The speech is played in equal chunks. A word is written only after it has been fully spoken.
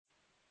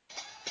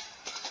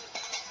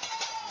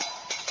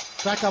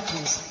Track up,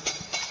 please.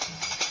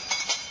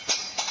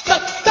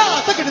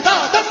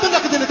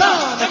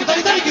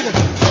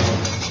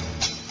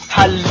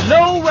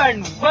 Hello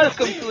and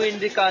welcome to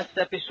Indicast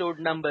episode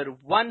number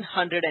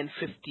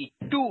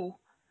 152.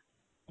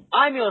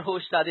 I'm your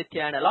host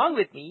Aditya and along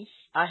with me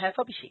I have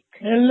Abhishek.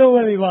 Hello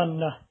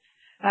everyone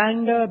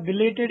and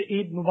belated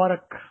Eid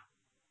Mubarak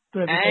to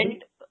everybody.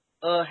 And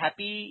a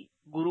happy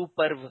Guru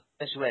Parv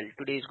as well.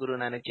 Today is Guru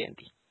Nanak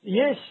Jayanti.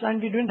 Yes,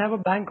 and we didn't have a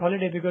bank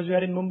holiday because we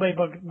are in Mumbai,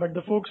 but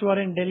the folks who are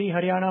in Delhi,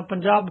 Haryana,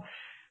 Punjab,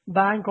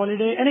 bank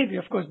holiday, anyway,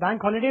 of course,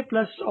 bank holiday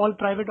plus all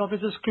private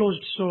offices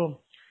closed. So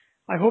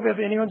I hope if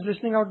anyone's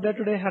listening out there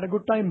today had a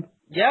good time.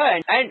 Yeah,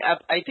 and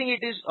I think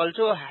it is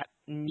also a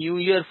New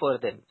Year for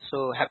them.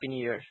 So Happy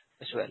New Year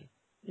as well.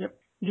 Yep.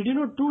 Did you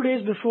know 2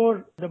 days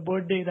before the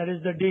birthday, that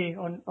is the day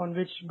on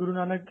which Guru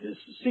Nanak,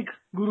 Sikh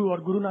Guru or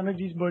Guru Nanak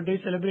Ji's birthday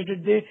is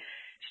celebrated, they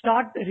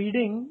start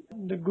reading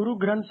the Guru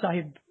Granth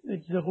Sahib.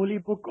 It's the holy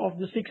book of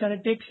the Sikhs and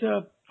it takes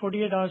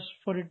 48 hours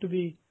for it to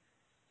be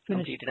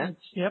finished. Completed,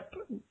 Yep.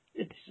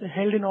 It's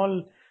held in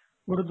all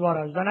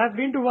Gurudwaras. And I've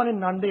been to one in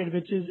Nanded,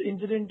 which is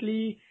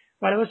incidentally,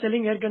 while I was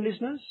selling air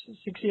conditioners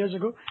 6 years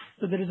ago,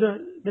 so there is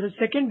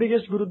second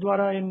biggest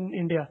Gurudwara in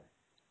India.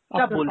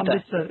 After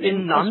Amritsar,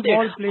 in Nanded. A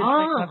small place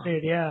like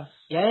Nanded, yeah.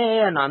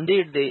 Yeah,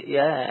 Nanded.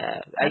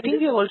 I think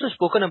we have also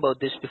spoken about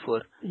this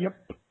before. Yep,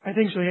 I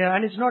think so, yeah.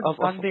 And it's not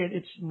Nanded,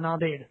 it's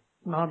Naded.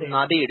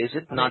 Naded, is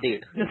it?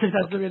 Naded.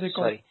 That's the way they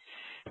call it.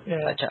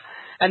 Yeah. Achha.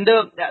 And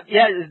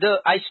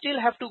I still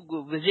have to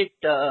visit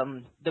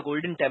the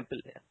Golden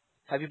Temple.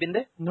 Have you been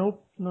there?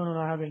 Nope, no,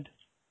 I haven't.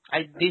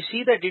 They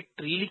see that it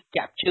really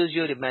captures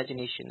your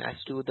imagination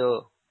as to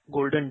the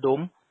Golden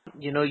Dome.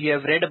 You know, you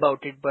have read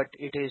about it, but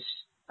it is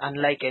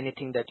unlike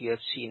anything that you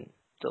have seen.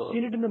 So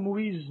seen it in the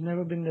movies,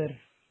 never been there.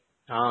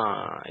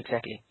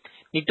 Exactly.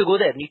 Need to go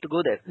there.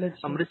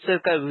 Amritsar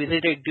ka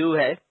visit is due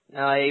hai.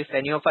 If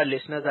any of our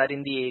listeners are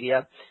in the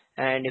area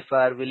and if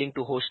are willing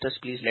to host us,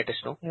 please let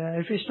us know. Yeah,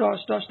 if we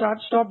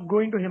stop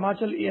going to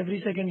Himachal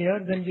every second year,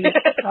 then we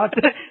start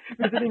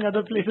visiting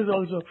other places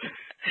also.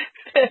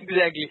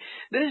 Exactly.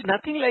 There is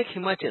nothing like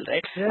Himachal,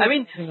 right? Yeah, I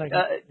mean,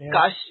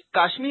 yeah.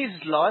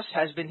 Kashmir's loss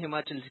has been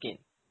Himachal's gain,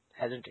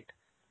 hasn't it?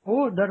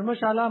 Oh,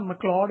 Dharmashala,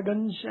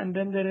 McLeodganj, and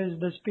then there is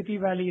the Spiti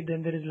Valley,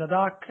 then there is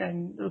Ladakh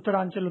and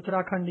Uttaranchal,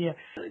 Uttarakhand, yeah.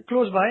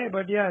 Close by,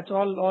 but yeah, it's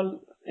all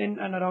in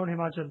and around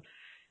Himachal.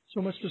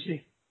 So much to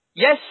see.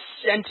 Yes,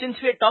 and since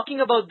we're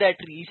talking about that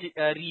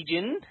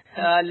region,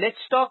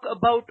 let's talk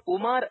about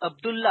Omar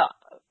Abdullah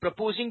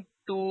proposing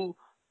to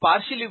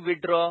partially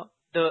withdraw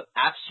the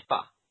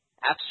AFSPA.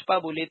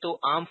 AFSPA bole to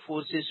Armed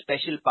Forces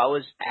Special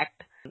Powers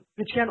Act.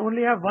 Which can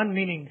only have one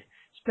meaning.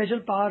 Special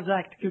Powers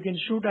Act. You can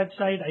shoot at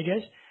sight, I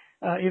guess,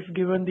 if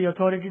given the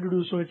authority to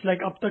do so. It's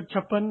like Ab Tak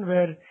Chappan,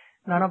 where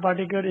Nana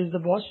Patekar is the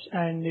boss,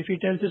 and if he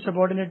tells his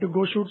subordinate to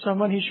go shoot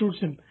someone, he shoots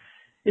him.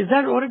 Is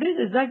that what it is?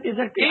 Is that?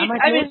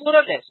 I mean,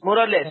 more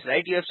or less,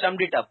 right? You have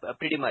summed it up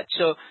pretty much.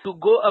 So to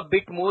go a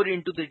bit more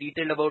into the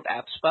detail about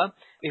AFSPA,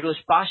 it was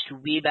passed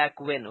way back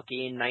when,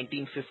 okay, in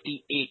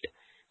 1958.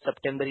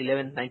 September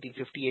 11,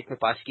 1958 में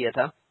pass किया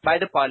था by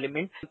the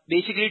parliament,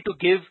 basically to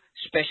give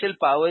special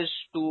powers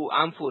to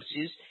armed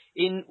forces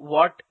in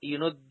what,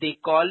 they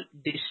call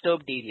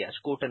disturbed areas,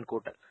 quote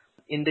unquote.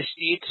 In the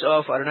states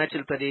of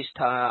Arunachal Pradesh,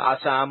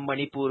 Assam,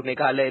 Manipur,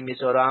 Meghalaya,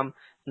 Mizoram,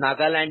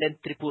 Nagaland and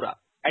Tripura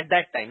at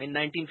that time in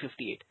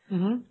 1958.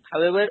 Mm-hmm.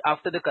 However,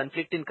 after the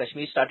conflict in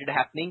Kashmir started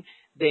happening,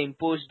 they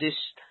imposed this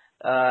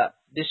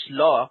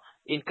law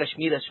in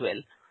Kashmir as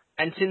well.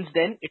 And since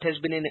then, it has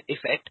been in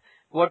effect.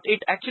 What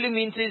it actually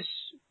means is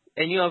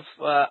any of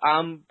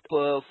armed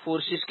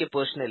forces ke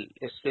personnel,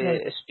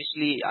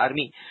 especially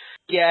army,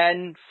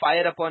 can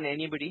fire upon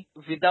anybody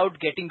without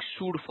getting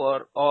sued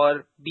for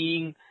or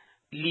being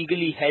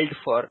legally held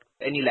for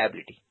any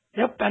liability.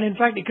 Yep, and in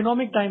fact,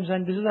 Economic Times,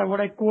 and this is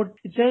what I quote,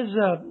 it says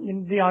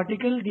in the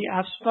article, the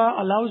AFSPA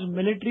allows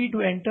military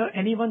to enter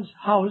anyone's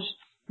house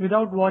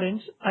without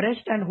warrants,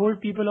 arrest and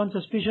hold people on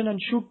suspicion and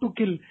shoot to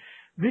kill.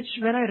 Which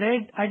when I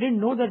read, I didn't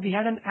know that we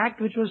had an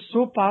act which was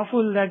so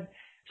powerful that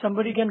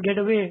somebody can get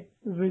away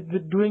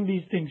with doing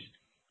these things.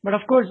 But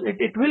of course,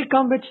 it will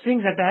come with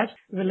strings attached.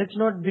 Well, let's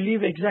not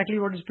believe exactly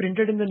what is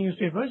printed in the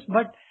newspapers.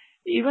 But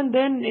even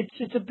then,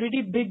 it's a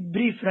pretty big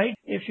brief, right?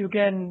 If you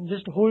can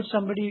just hold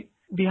somebody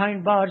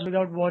behind bars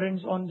without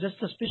warrants on just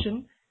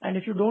suspicion, and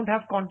if you don't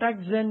have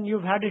contacts, then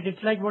you've had it.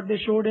 It's like what they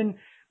showed in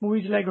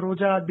movies like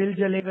Roja, Dil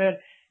Jale, where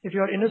if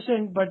you are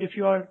innocent, but if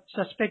you are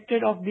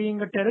suspected of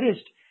being a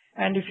terrorist,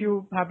 and if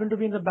you happen to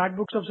be in the bad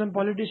books of some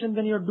politician,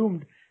 then you're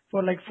doomed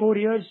for like 4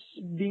 years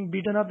being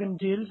beaten up in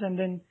jails. And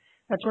then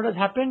that's what has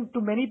happened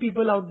to many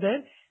people out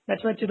there.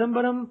 That's why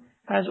Chidambaram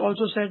has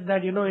also said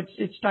that,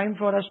 it's time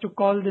for us to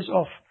call this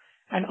off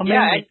and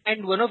amend it.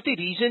 And one of the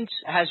reasons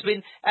has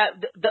been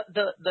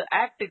the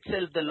act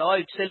itself, the law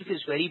itself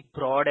is very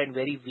broad and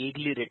very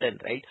vaguely written,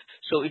 right?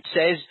 So it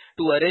says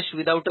to arrest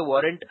without a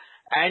warrant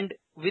and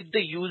with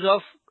the use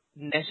of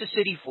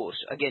necessary force,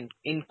 again,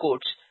 in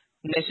quotes,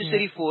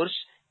 necessary force.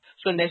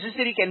 So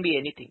necessary can be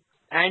anything.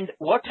 And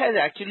what has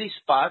actually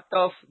sparked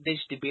off this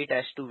debate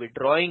as to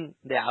withdrawing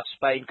the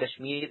AFSPA in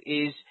Kashmir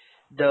is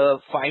the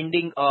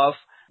finding of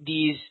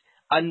these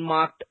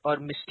unmarked or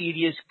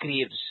mysterious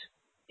graves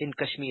in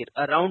Kashmir.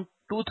 Around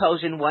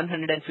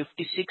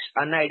 2,156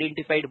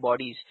 unidentified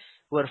bodies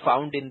were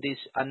found in these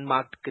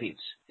unmarked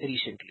graves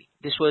recently.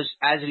 This was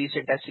as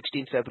recent as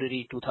 16th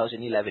February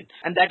 2011.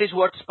 And that is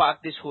what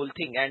sparked this whole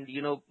thing. And,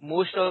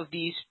 most of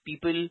these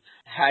people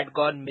had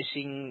gone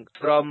missing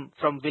from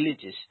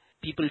villages.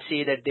 People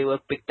say that they were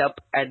picked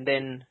up and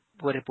then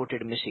were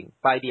reported missing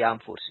by the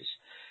armed forces.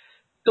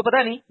 So,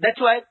 pata nahi, that's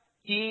why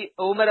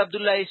Omar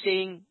Abdullah is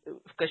saying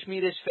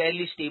Kashmir is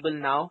fairly stable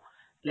now.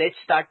 Let's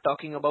start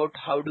talking about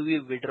how do we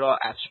withdraw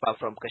AFSPA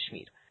from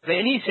Kashmir.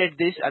 When he said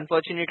this,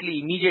 unfortunately,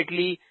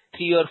 immediately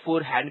 3 or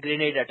 4 hand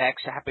grenade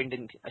attacks happened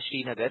in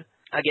Srinagar.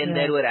 Again,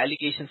 there were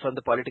allegations from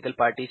the political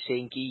parties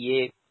saying कि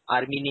ये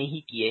army ने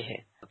ही किए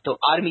हैं. So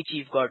army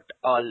chief got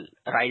all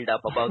riled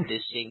up about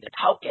this, saying that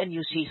how can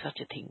you say such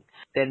a thing?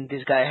 Then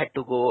this guy had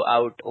to go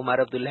out,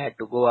 Omar Abdullah had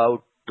to go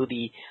out to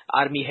the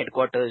army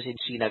headquarters in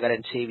Srinagar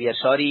and say, we are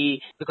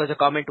sorry, because a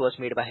comment was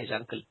made by his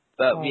uncle.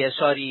 We are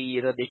sorry,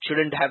 it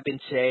shouldn't have been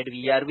said.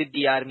 We are with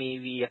the army.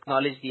 We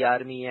acknowledge the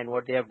army and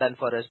what they have done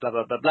for us, blah,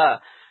 blah, blah, blah.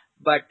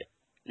 But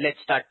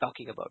let's start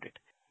talking about it.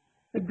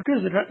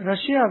 Because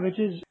Russia,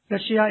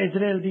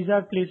 Israel, these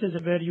are places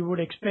where you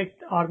would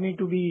expect army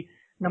to be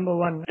number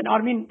one. And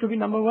army to be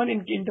number one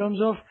in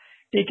terms of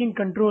taking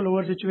control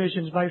over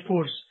situations by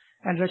force.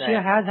 And Russia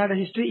has had a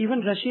history.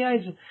 Even Russia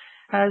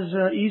has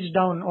eased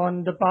down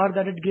on the power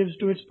that it gives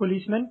to its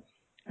policemen.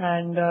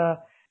 And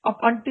up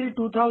until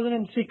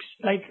 2006,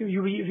 like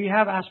we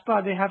have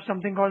ASPA, they have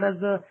something called as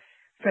the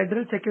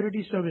Federal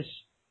Security Service,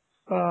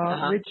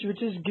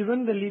 which is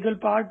given the legal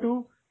power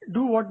to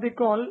do what they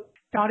call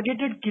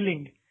targeted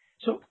killing.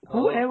 So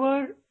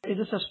whoever is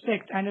a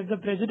suspect, and if the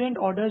president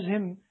orders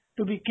him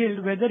to be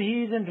killed, whether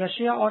he is in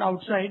Russia or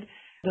outside,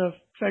 the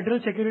Federal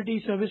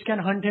Security Service can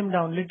hunt him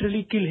down,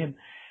 literally kill him.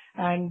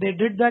 And they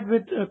did that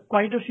with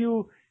quite a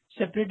few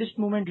separatist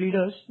movement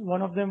leaders.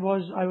 One of them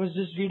was, I was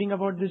just reading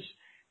about this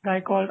guy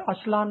called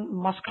Aslan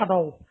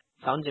Maskadov.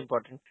 Sounds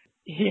important.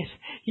 Yes,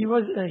 he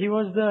was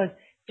the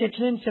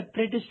Chechen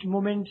separatist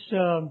movement's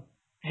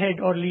head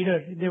or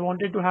leader. They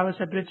wanted to have a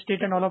separate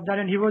state and all of that,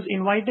 and he was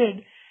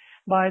invited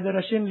by the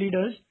Russian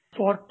leaders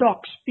for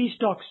talks, peace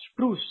talks,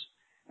 truce.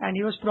 And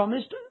he was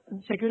promised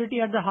security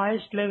at the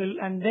highest level,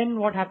 and then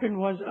what happened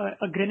was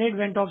a grenade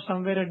went off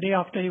somewhere a day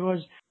after he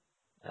was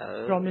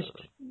promised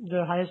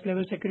the highest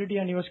level security,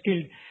 and he was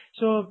killed.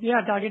 So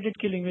yeah, targeted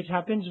killing, which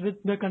happens with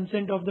the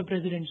consent of the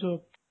president.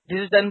 So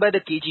this is done by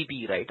the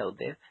KGB, right, out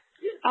there?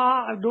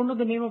 I don't know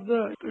the name of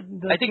the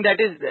I think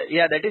that is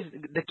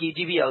the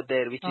KGB out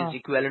there, which is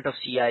equivalent of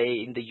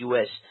CIA in the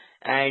US.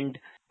 And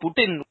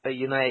Putin,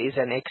 is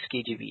an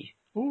ex-KGB.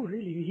 Oh,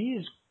 really?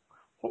 He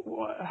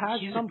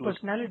has some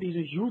personality. He's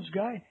a huge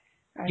guy.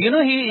 Do you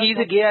know he's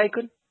a gay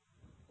icon?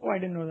 Oh, I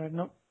didn't know that.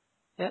 No.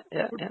 Yeah.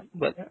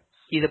 Well,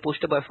 he's a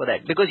poster boy for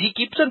that because he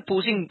keeps on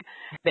posing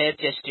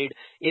bare-chested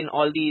in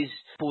all these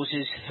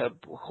poses,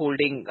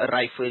 holding a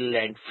rifle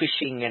and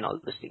fishing and all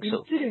those things.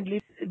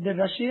 Incidentally, the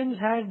Russians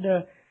had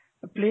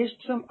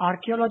placed some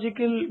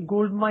archaeological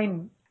gold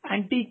mine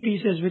antique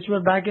pieces which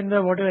were back in the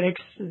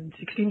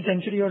 16th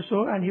century or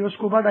so, and he was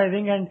scuba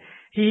diving and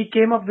he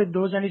came up with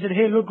those and he said,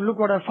 hey, look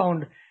what I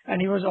found. And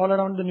he was all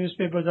around the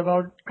newspapers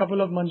about a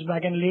couple of months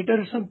back, and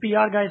later some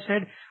PR guy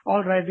said,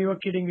 all right, we were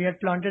kidding, we had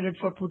planted it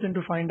for Putin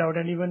to find out.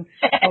 And even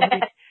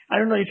I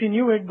don't know if he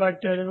knew it, but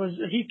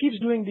he keeps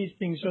doing these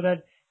things so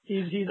that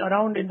he's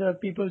around in the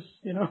people's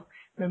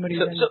memories.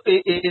 So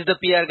is the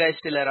PR guy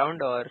still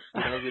around, or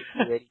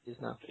where he is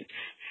now?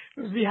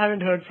 We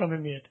haven't heard from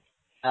him yet.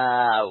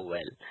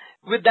 Well.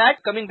 With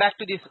that, coming back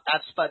to this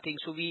AFSPA thing,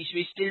 so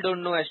we still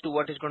don't know as to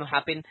what is going to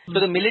happen. So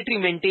the military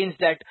maintains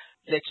that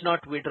let's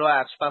not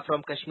withdraw AFSPA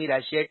from Kashmir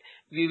as yet.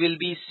 We will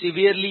be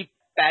severely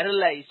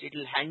paralyzed. It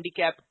will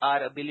handicap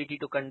our ability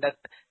to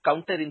conduct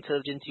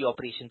counter-insurgency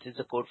operations, is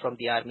a quote from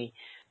the army.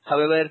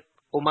 However,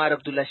 Omar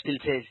Abdullah still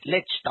says,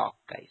 let's talk,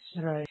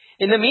 guys. Right.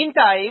 In the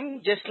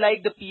meantime, just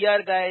like the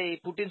PR guy,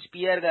 Putin's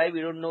PR guy,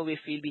 we don't know if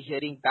we'll be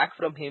hearing back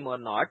from him or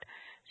not.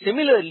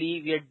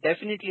 Similarly, we are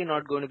definitely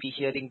not going to be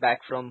hearing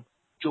back from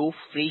Joe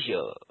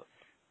Frazier.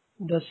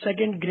 The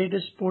second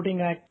greatest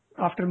sporting act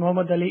after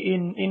Muhammad Ali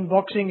in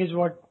boxing is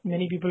what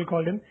many people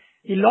called him.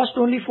 He lost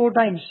only 4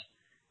 times.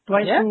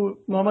 Twice to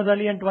Muhammad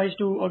Ali and twice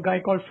to a guy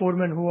called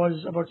Foreman, who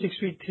was about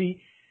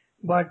 6'3".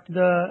 But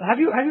have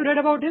you read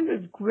about him?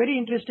 It's very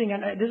interesting,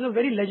 and there's a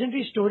very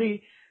legendary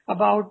story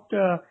about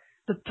the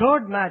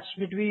third match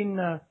between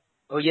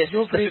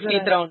Joe Frazier. The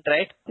 15th round,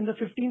 right? In the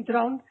 15th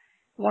round,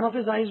 one of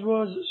his eyes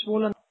was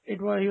swollen. He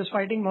was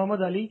fighting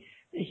Muhammad Ali.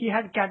 He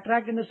had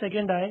cataract in the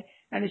second eye,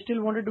 and he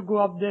still wanted to go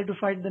up there to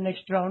fight the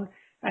next round.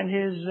 And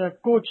his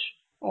coach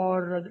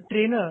or the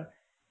trainer,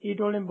 he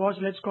told him, boss,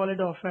 let's call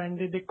it off. And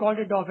they called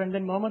it off. And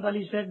then Muhammad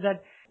Ali said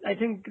that, I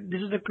think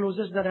this is the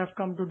closest that I've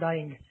come to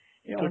dying.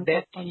 To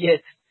death, yes.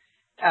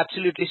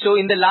 Absolutely. So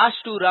in the last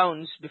two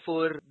rounds,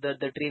 before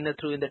the trainer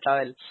threw in the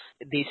towel,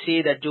 they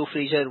say that Joe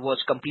Frazier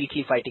was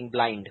completely fighting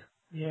blind.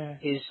 Yeah.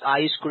 His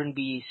eyes couldn't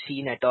be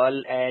seen at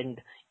all,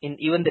 and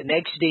even the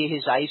next day,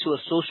 his eyes were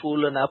so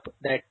swollen up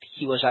that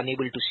he was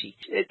unable to see.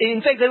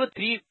 In fact, there were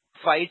three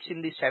fights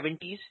in the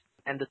 70s,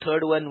 and the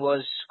third one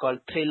was called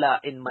Thrilla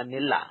in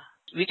Manila,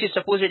 which is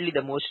supposedly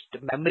the most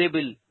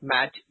memorable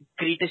match,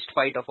 greatest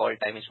fight of all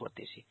time, is what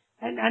they say.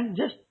 And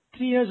just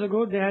 3 years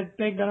ago, they had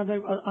pegged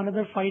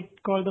another fight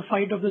called the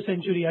fight of the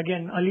century.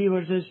 Again, Ali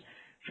versus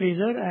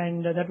Frazier,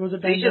 and that was the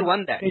time Frazier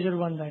won that. Frazier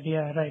won that.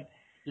 Yeah, right.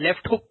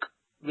 Left hook,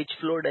 which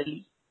floored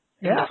Ali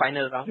in the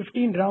final round.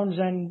 15 rounds.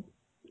 And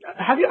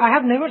I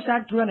have never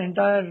sat through an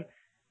entire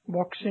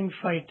boxing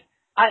fight.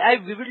 I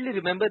vividly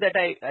remember that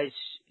I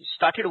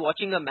started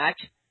watching a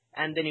match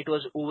and then it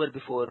was over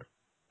before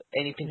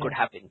anything could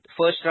happen.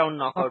 First round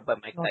knockout by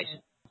Mike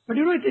Tyson. But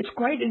it's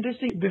quite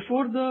interesting.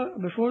 Before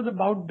the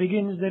bout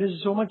begins, there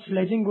is so much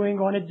sledging going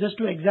on. It's just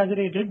to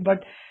exaggerate it.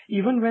 But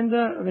even when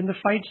the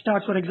fight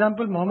starts, for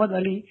example, Muhammad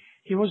Ali,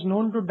 he was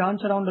known to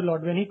dance around a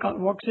lot. When he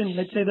walks in,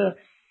 let's say the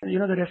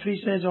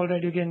referee says, "All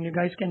right, you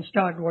guys can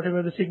start,"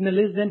 whatever the signal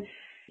is. Then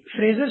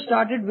Frazier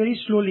started very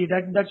slowly.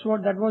 That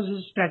was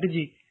his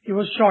strategy. He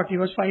was short. He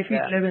was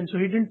 5'11", so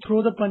he didn't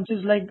throw the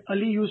punches like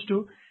Ali used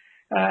to.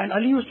 And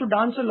Ali used to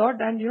dance a lot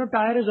and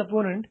tire his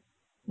opponent.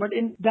 But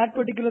in that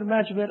particular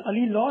match where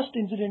Ali lost,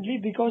 incidentally,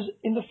 because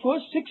in the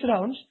first 6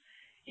 rounds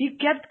he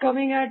kept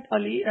coming at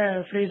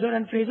Frazier,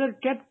 and Frazier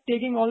kept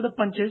taking all the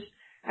punches.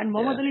 And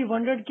Muhammad Ali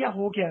wondered, "Kya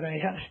ho kya raha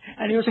hai yaar?"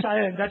 And he was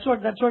tired. That's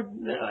what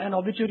an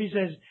obituary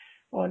says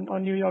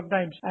on New York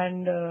Times.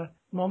 And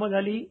Muhammad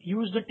Ali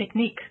used the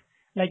technique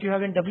like you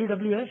have in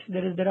WWF.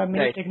 There are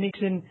many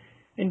techniques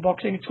in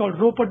boxing. It's called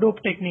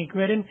rope-a-dope technique,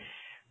 wherein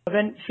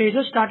when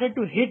Frazier started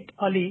to hit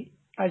Ali,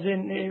 as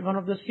in one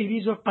of the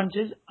series of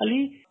punches,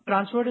 Ali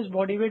transferred his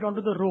body weight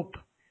onto the rope.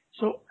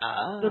 So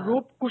the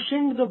rope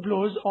cushioned the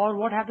blows, or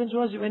what happens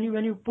was when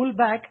you pull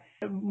back,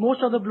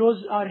 most of the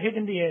blows are hit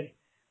in the air.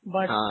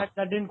 But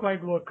that didn't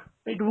quite work.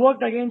 It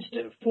worked against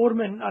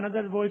Foreman,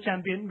 another world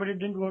champion, but it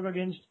didn't work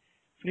against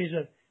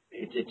Frazier.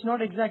 It's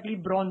not exactly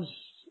bronze.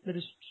 There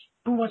is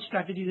too much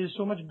strategy. There's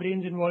so much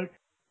brains involved.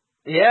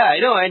 Yeah, I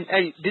know.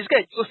 And this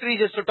guy, Joe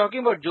Frazier, so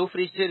talking about Joe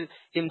Frazier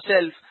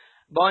himself,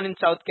 born in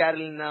South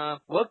Carolina,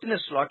 worked in a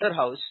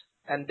slaughterhouse,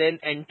 and then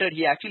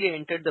he actually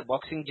entered the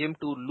boxing gym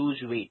to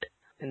lose weight.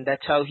 And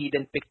that's how he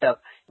then picked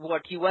up.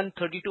 He won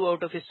 32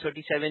 out of his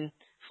 37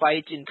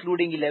 fights,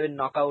 including 11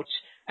 knockouts,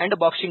 and a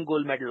boxing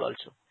gold medal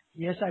also.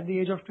 Yes, at the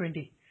age of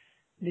 20,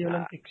 the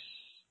Olympics.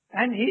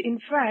 And he, in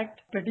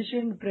fact,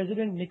 petitioned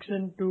President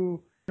Nixon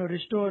to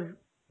restore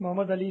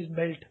Muhammad Ali's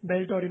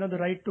belt or the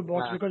right to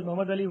box, because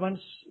Muhammad Ali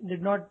once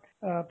did not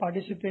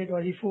participate,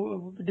 or he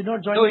did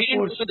not join the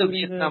force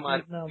during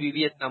the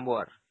Vietnam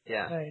War.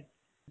 Yeah, right.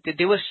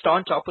 They were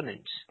staunch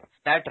opponents.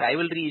 That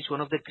rivalry is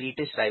one of the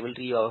greatest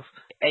rivalry of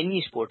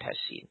any sport has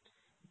seen.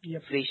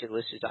 Yep. Frazier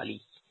versus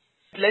Ali.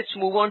 Let's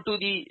move on to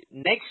the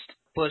next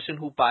person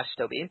who passed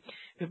away.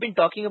 We've been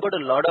talking about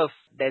a lot of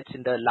deaths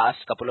in the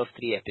last couple of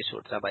 3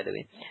 episodes, by the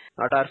way.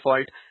 Not our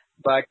fault.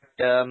 But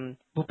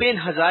Bhupen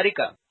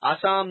Hazarika,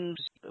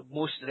 Assam's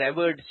most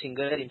revered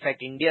singer, in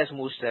fact India's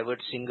most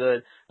revered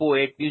singer,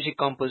 poet, music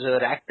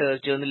composer, actor,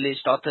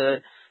 journalist,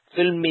 author,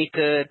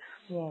 filmmaker,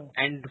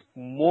 and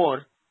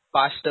more,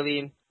 passed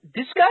away.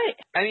 This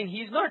guy,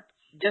 he's not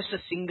just a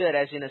singer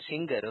as in a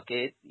singer,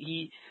 okay?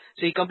 He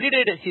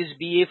completed his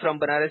BA from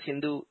Banaras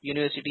Hindu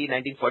University in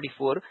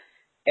 1944,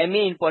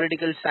 MA in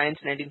Political Science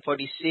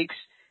 1946,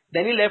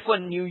 then he left for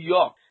New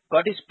York.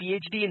 Got his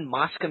PhD in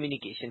mass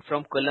communication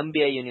from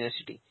Columbia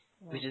University,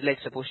 which is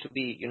supposed to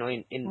be,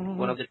 in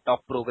one of the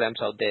top programs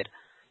out there.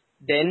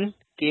 Then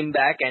came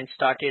back and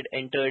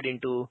entered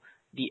into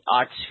the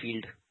arts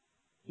field.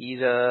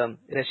 He's a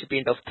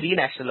recipient of 3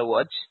 national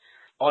awards,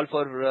 all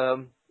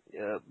for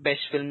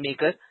best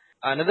filmmaker,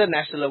 another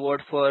national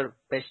award for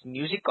best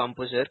music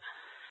composer.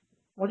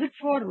 Was it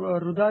for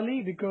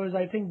Rudali? Because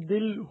I think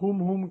Dil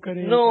Hum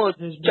Kare. No,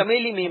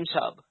 Chameli Mem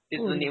Saab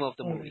is the name of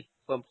the movie.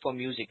 For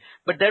music,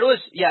 but that was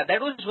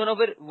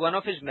one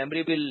of his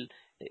memorable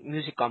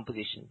music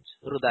compositions,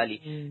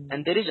 Rudali.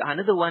 And there is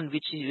another one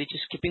which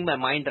is skipping my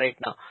mind right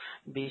now.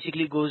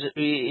 Basically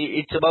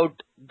it's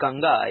about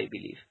Ganga, I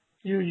believe.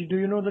 Do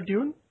you know the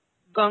tune?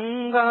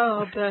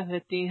 Ganga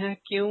behti hai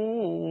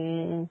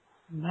kyun?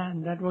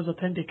 Man, that was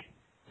authentic.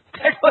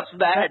 That was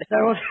bad.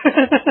 That was.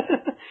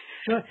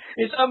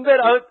 It's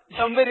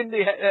somewhere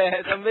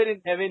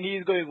in heaven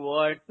he's going,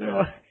 what?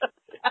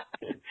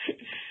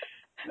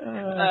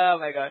 Oh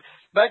my God.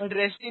 But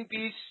rest in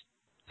peace.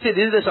 See,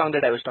 this is the song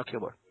that I was talking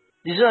about.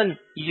 This is on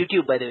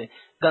YouTube, by the way.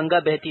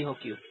 Ganga Behti Ho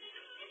Kyun.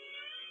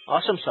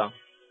 Awesome song.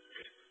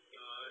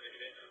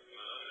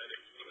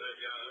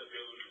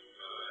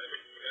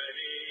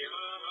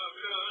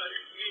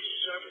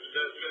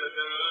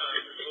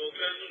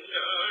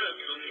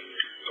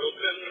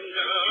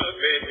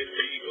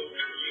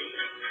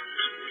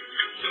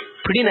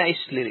 Pretty nice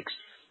lyrics.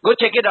 Go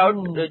check it out.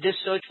 Just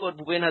search for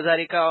Bhupen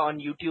Hazarika on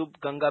YouTube,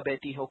 Ganga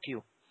Behti Ho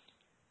Kyun.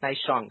 Nice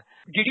song.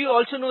 Did you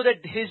also know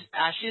that his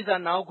ashes are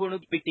now going to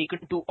be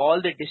taken to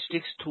all the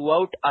districts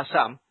throughout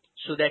Assam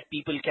so that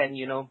people can,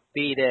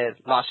 pay their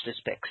last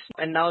respects?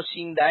 And now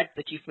seeing that,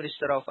 the Chief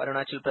Minister of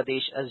Arunachal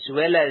Pradesh as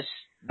well as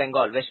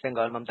West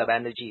Bengal, Mamata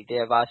Banerjee, they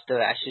have asked the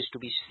ashes to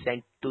be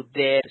sent to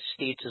their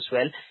states as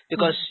well.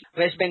 Because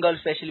West Bengal,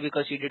 especially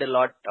because he did a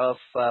lot of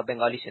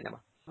Bengali cinema.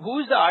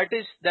 Who's the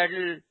artist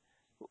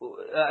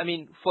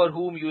for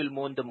whom you will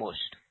mourn the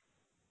most?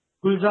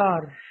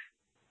 Gulzar.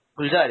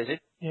 Gulzar, is it?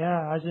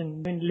 Yeah, as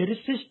in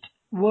lyricist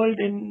world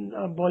in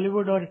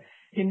Bollywood or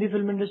Hindi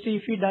film industry,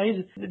 if he dies,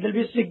 there'll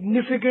be a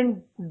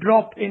significant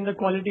drop in the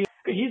quality.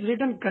 He's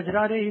written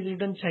Kajrare, he's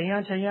written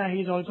Chaiya Chaiya,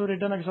 he's also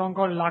written a song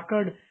called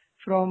Lakad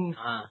from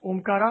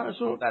Omkara.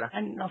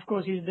 And of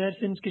course, he's there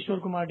since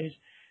Kishore Kumar days.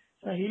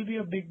 So he'll be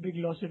a big, big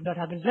loss if that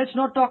happens. Let's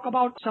not talk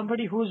about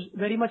somebody who's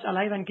very much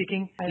alive and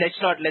kicking.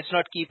 Let's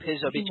not keep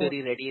his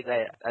obituary ready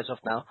as of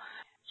now.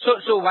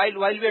 So while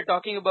we are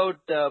talking about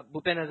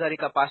Bhupen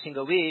Hazarika passing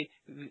away,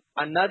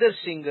 another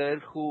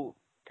singer who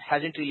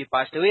hasn't really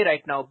passed away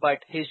right now, but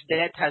his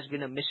death has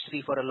been a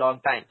mystery for a long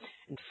time.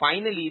 And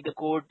finally, the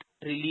court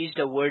released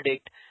a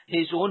verdict.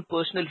 His own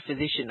personal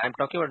physician, I'm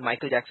talking about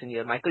Michael Jackson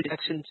here, Michael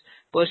Jackson's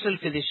personal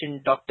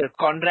physician, Dr.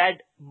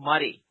 Conrad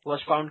Murray, was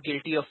found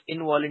guilty of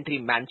involuntary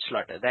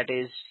manslaughter. That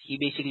is, he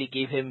basically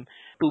gave him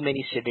too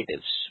many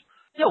sedatives.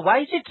 Yeah,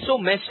 why is it so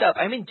messed up?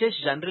 I mean,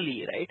 just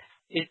generally, right?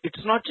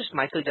 It's not just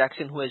Michael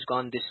Jackson who has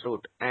gone this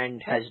route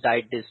and has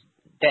died this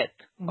death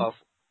of,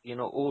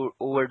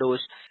 overdose.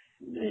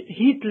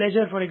 Heath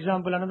Ledger, for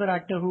example, another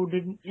actor who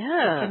did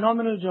a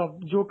phenomenal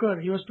job. Joker,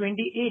 he was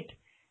 28.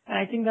 And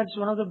I think that's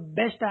one of the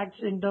best acts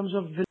in terms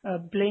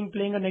of playing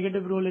a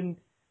negative role in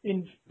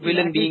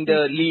villain being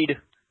the lead.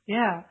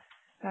 Yeah.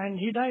 And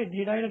he died.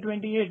 He died at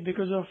 28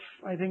 because of,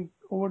 I think,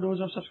 overdose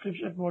of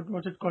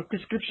what's it called?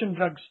 Prescription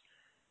drugs.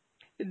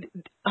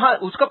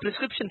 Uska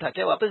prescription tha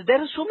kya wapas?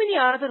 There are so many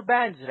other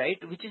bands, right?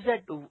 Which is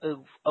that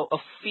a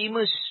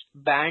famous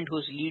band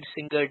whose lead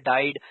singer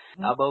died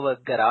above a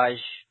garage.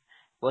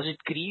 Was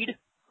it Creed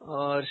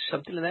or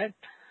something like that?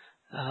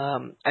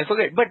 I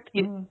forget. But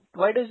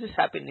why does this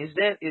happen? Is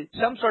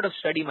some sort of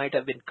study might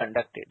have been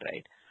conducted,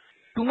 right?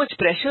 Too much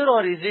pressure,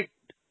 or is it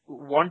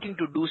wanting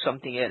to do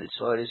something else,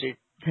 or is it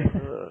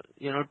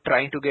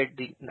trying to get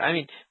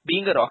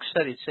being a rock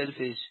star itself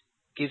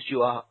gives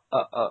you a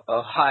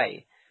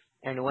high.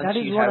 And once that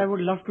is what I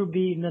would love to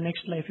be in the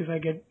next life if I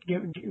get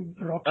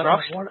rock star. A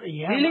rock star?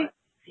 Yeah, really?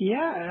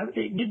 Yeah.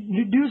 Do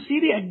you see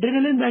the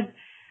adrenaline that?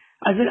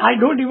 I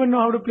don't even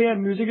know how to play a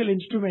musical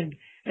instrument.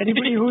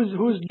 Anybody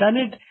who's done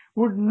it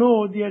would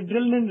know the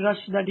adrenaline rush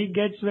that he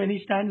gets when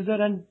he stands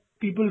there and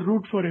people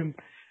root for him.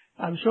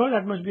 I'm sure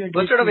that must be a great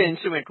What sort of an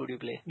instrument would you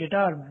play?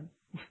 Guitar, man.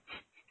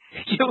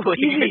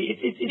 Easy.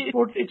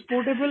 It's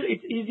portable.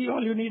 It's easy.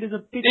 All you need is a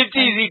pick. It's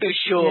easy to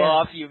show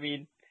off, you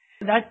mean?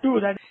 That too.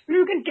 That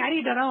you can carry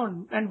it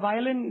around, and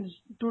violin is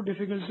too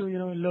difficult to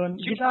learn.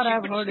 Guitar,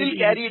 I've heard. Still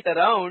carry it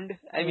around.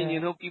 I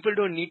mean, people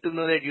don't need to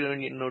know that you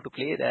don't know to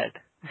play that.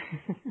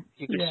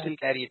 You could still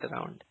carry it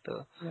around.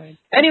 So. Right.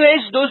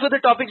 Anyways, those were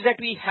the topics that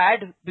we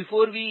had.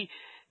 Before we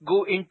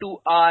go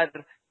into our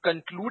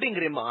concluding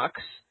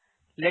remarks,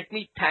 let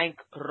me thank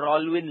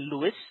Rolwin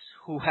Lewis,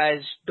 who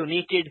has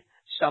donated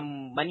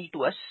some money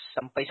to us,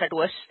 some paisa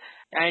to us,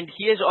 and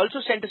he has also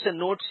sent us a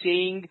note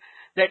saying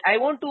that I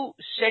want to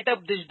set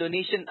up this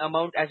donation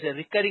amount as a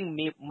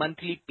recurring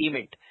monthly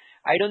payment.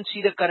 I don't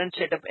see the current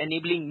setup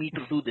enabling me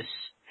to do this.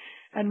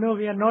 And no,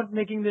 we are not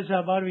making this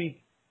up, are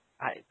we?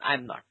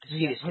 I'm not,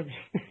 seriously.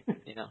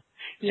 Yeah.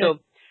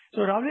 So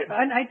Ravli,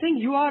 and I think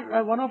you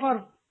are one of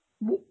our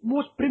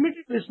most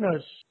primitive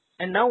listeners.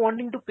 And now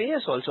wanting to pay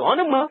us also on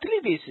a monthly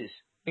basis.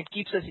 It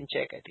keeps us in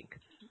check, I think.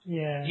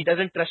 Yeah. He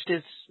doesn't trust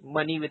his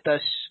money with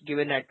us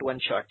given at one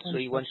shot, so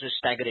he wants to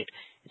stagger it.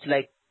 It's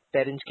like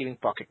parents giving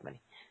pocket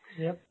money.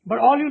 Yep. But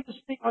all you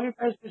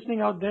guys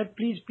listening out there,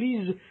 please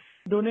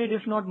donate,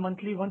 if not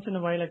monthly, once in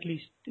a while at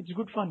least. It's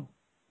good fun.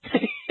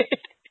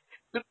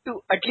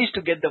 At least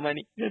to get the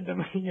money. Get the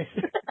money, yes.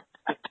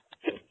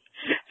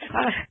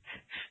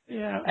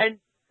 Yeah. And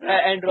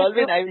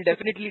Rolwin, I will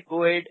definitely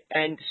go ahead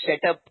and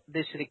set up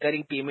this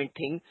recurring payment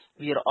thing.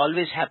 We are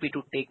always happy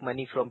to take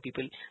money from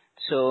people.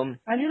 So, and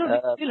we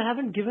still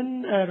haven't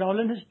given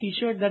Rolwin his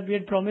T-shirt that we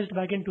had promised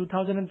back in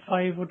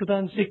 2005 or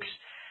 2006.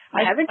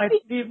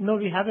 No,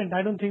 we haven't.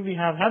 I don't think we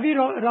have. Have you,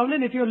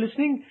 Rolwin? If you're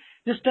listening,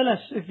 just tell us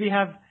if we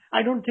have.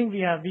 I don't think we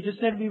have. We just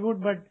said we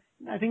would, but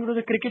I think it was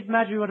a cricket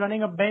match. We were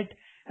running a bet,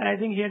 and I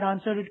think he had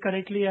answered it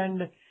correctly.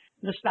 And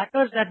the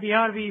slackers that we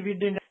are, we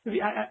didn't. We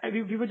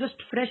were just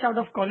fresh out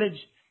of college,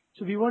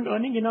 so we weren't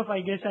earning enough, I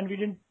guess, and we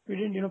didn't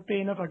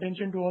pay enough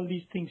attention to all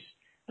these things.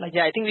 I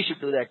think we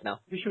should do that now.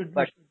 We should.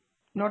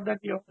 Not that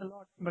we earn a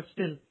lot, but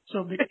still.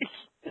 So big.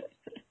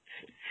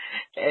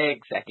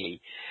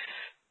 Exactly.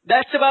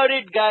 That's about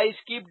it, guys.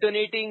 Keep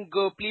donating.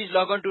 Please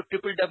log on to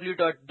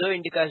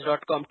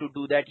www.theindicast.com to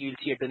do that. You'll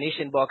see a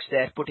donation box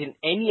there. Put in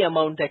any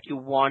amount that you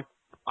want.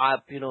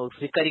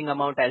 Recurring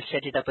amount, I'll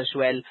set it up as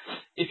well.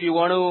 If you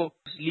want to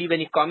leave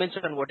any comments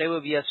on whatever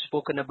we have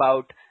spoken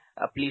about,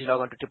 please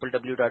log on to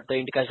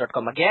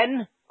www.theindicast.com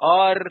again.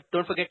 Or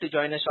don't forget to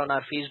join us on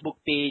our Facebook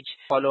page.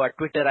 Follow our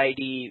Twitter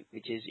ID,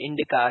 which is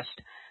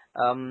Indicast.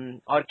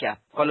 Or kya?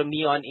 Follow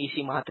me on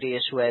AC Mahatre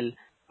as well.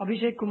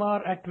 Abhishek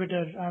Kumar at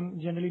Twitter. I'm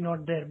generally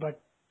not there,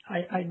 but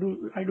I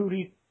do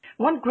read.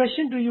 One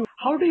question to you: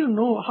 how do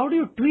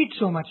you tweet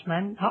so much,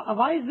 man?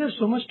 Why is there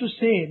so much to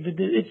say?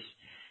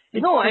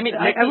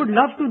 I would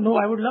love to know.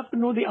 I would love to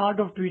know the art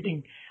of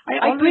tweeting.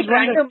 I tweet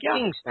random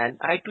things, man.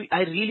 I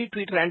really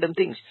tweet random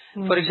things.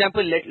 For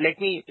example, let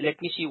me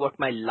see what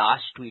my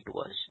last tweet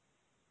was.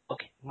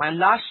 Okay, my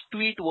last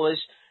tweet was,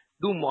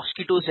 "Do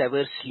mosquitoes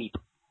ever sleep?"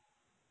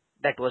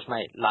 That was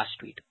my last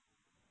tweet.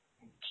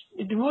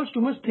 It involves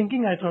too much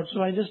thinking, I thought,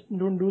 so I just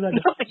don't do that.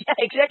 Yeah,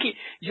 exactly.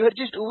 You're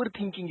just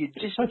overthinking it.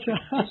 Just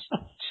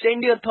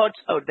send your thoughts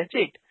out. That's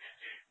it.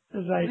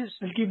 That's right.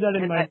 I'll keep that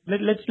in mind.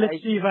 Let's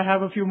see if I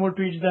have a few more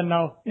tweets than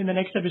now in the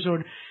next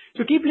episode.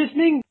 So keep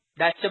listening.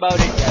 That's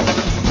about it. Yeah.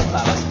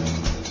 Bye-bye.